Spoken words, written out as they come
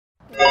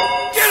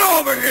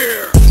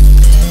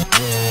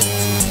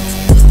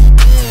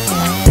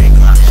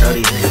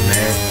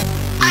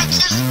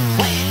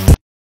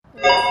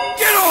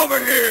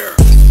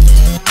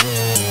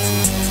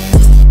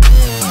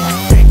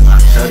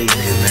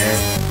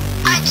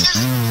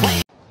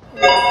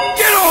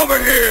Get over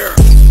here!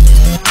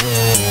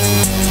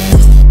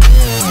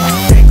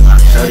 Hey,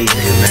 GLOCK, show these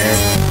niggas, man.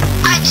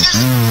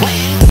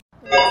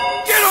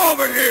 Get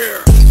over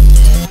here!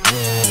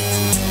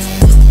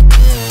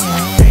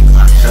 Hey,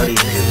 GLOCK, show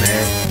these niggas,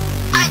 man.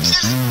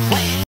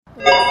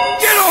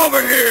 Get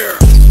over here!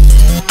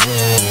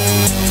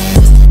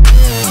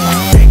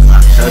 Hey,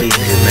 GLOCK, show these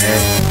niggas,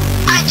 man.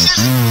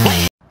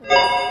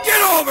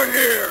 Get over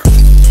here!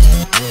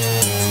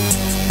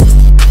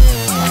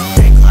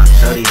 Hey, GLOCK,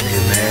 show these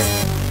niggas, man.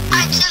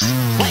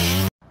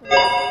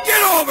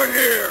 Get over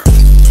here!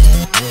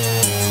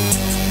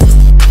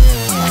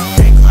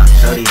 Hey, GLOCK,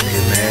 show these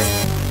niggas, man.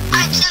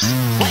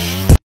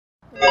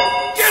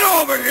 Get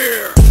over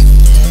here!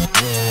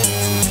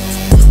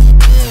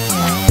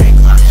 Hey,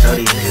 GLOCK, show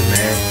these niggas,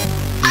 man.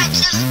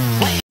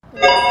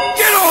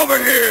 Get over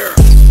here!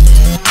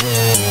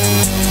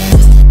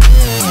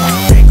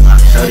 Hey,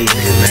 GLOCK, show these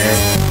niggas, man.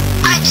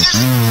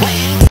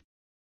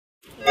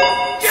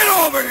 Get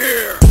over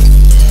here!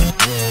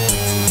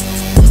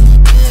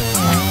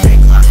 Hey,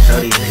 GLOCK, show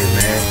these niggas,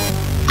 man.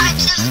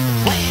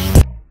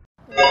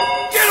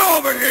 Get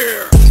over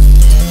here!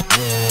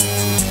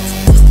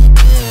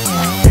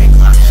 Hey,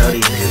 GLOCK, show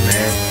these niggas,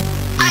 man.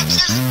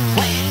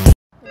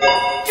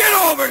 Get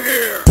over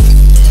here!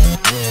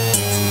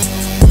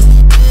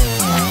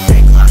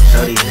 Hey, GLOCK,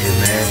 show these niggas,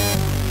 man.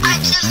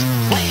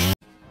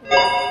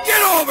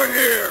 Get over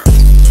here!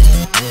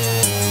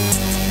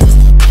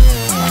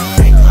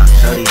 Hey, GLOCK,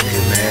 show these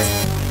niggas, man.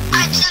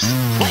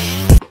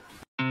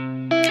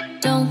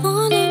 Don't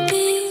wanna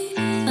be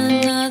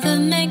another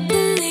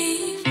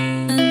make-believe,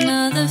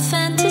 another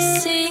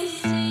fantasy.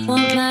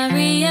 Want my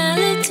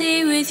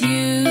reality with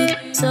you,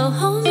 so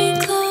hold me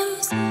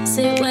close.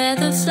 Sit where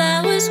the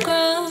flowers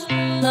grow,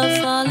 love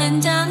falling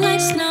down like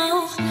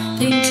snow.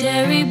 Pink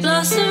cherry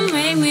blossom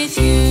rain with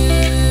you.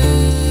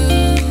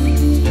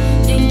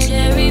 Pink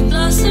cherry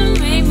blossom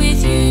rain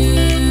with you.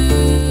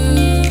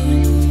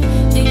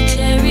 Pink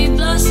cherry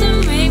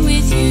blossom rain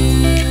with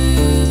you.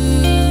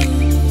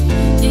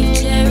 Pink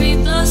cherry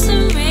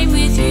blossom rain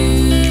with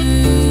you.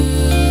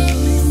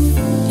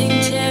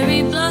 Pink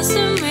cherry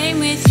blossom rain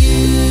with you.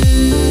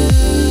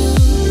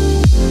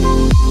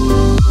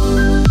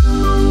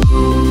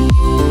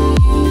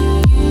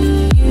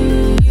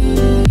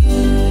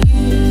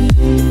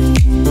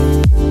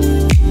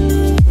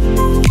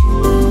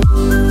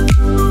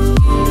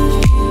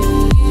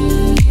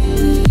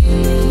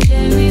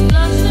 Cherry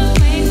blossom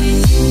rain with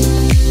you.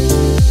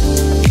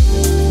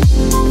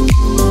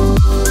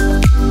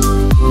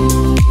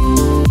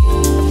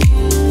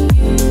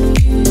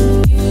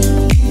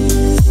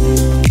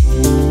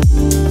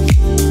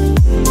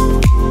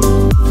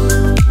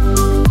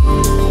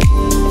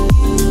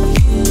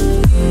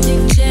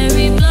 Pink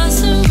cherry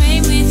blossom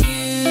rain with you.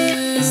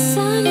 The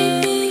sunny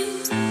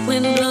beams,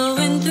 wind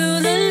blowing through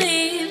the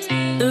leaves.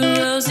 The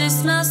roses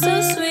smell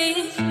so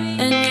sweet,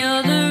 and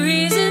you're the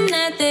reason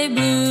that they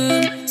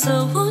bloom.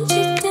 So won't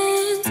you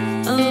dance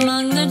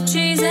among the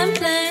trees and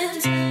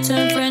plants?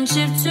 Turn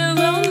friendship to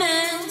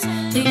romance.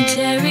 Pink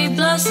cherry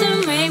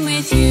blossom rain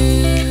with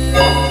you.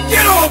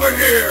 Get over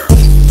here!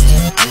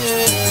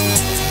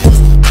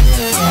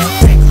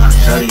 Hey, GLOCK,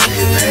 show these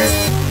niggas, man.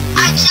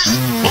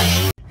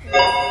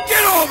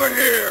 Get over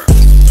here!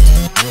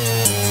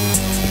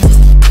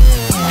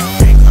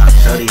 Hey, GLOCK,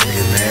 show these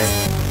niggas, man.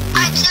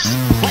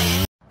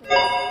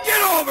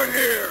 Get over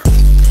here!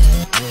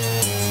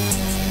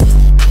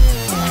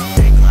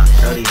 Hey, GLOCK,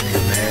 show these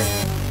niggas, man.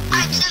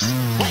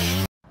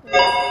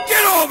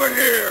 Get over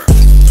here!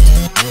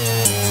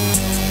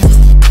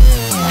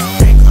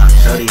 Hey, GLOCK,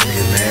 show these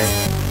niggas, man.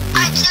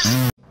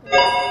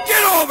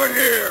 Get over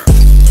here!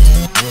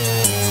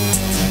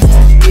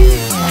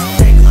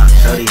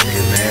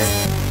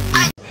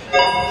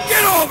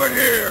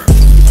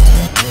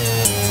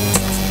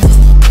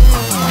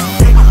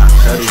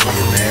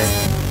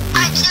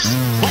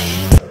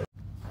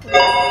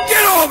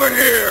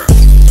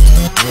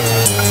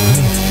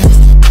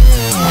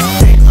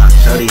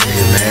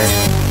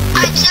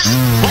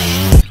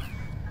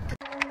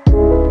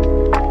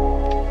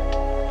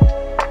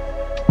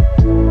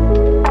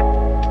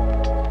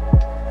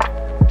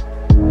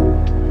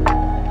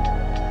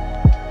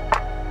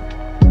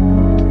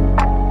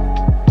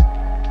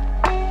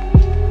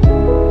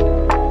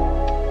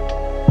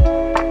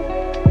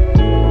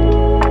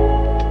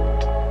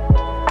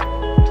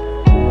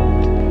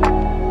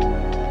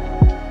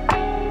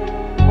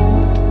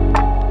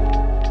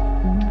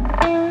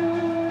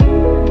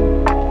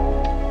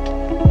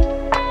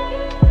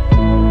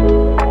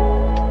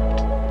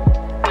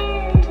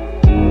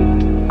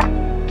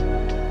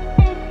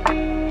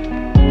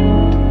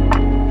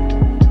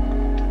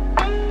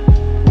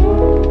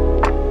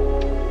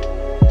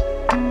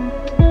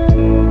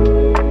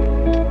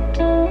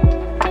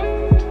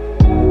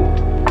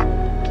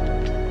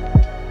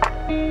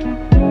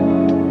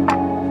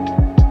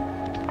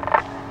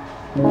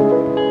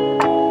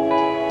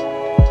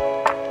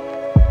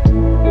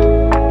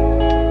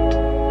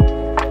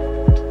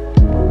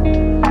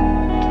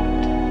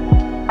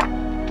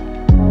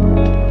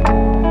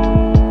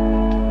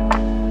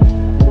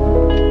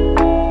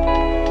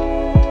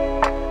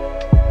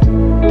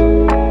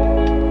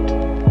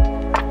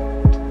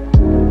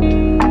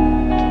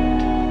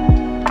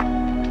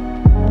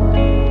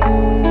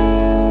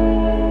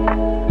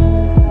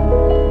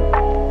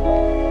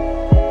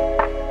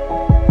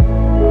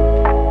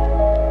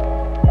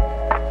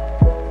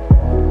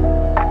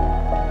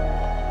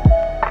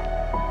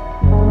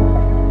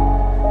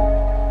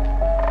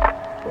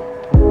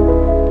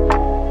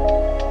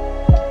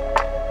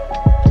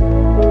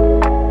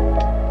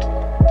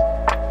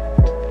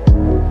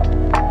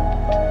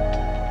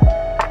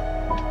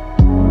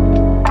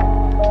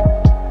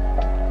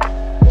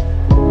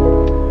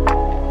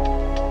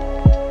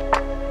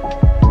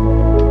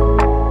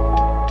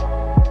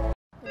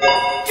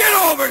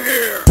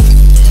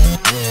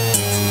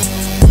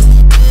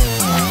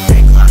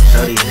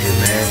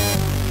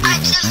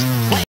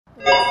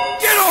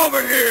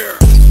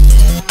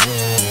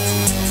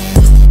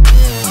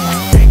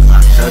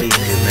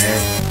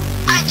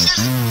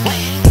 Relax.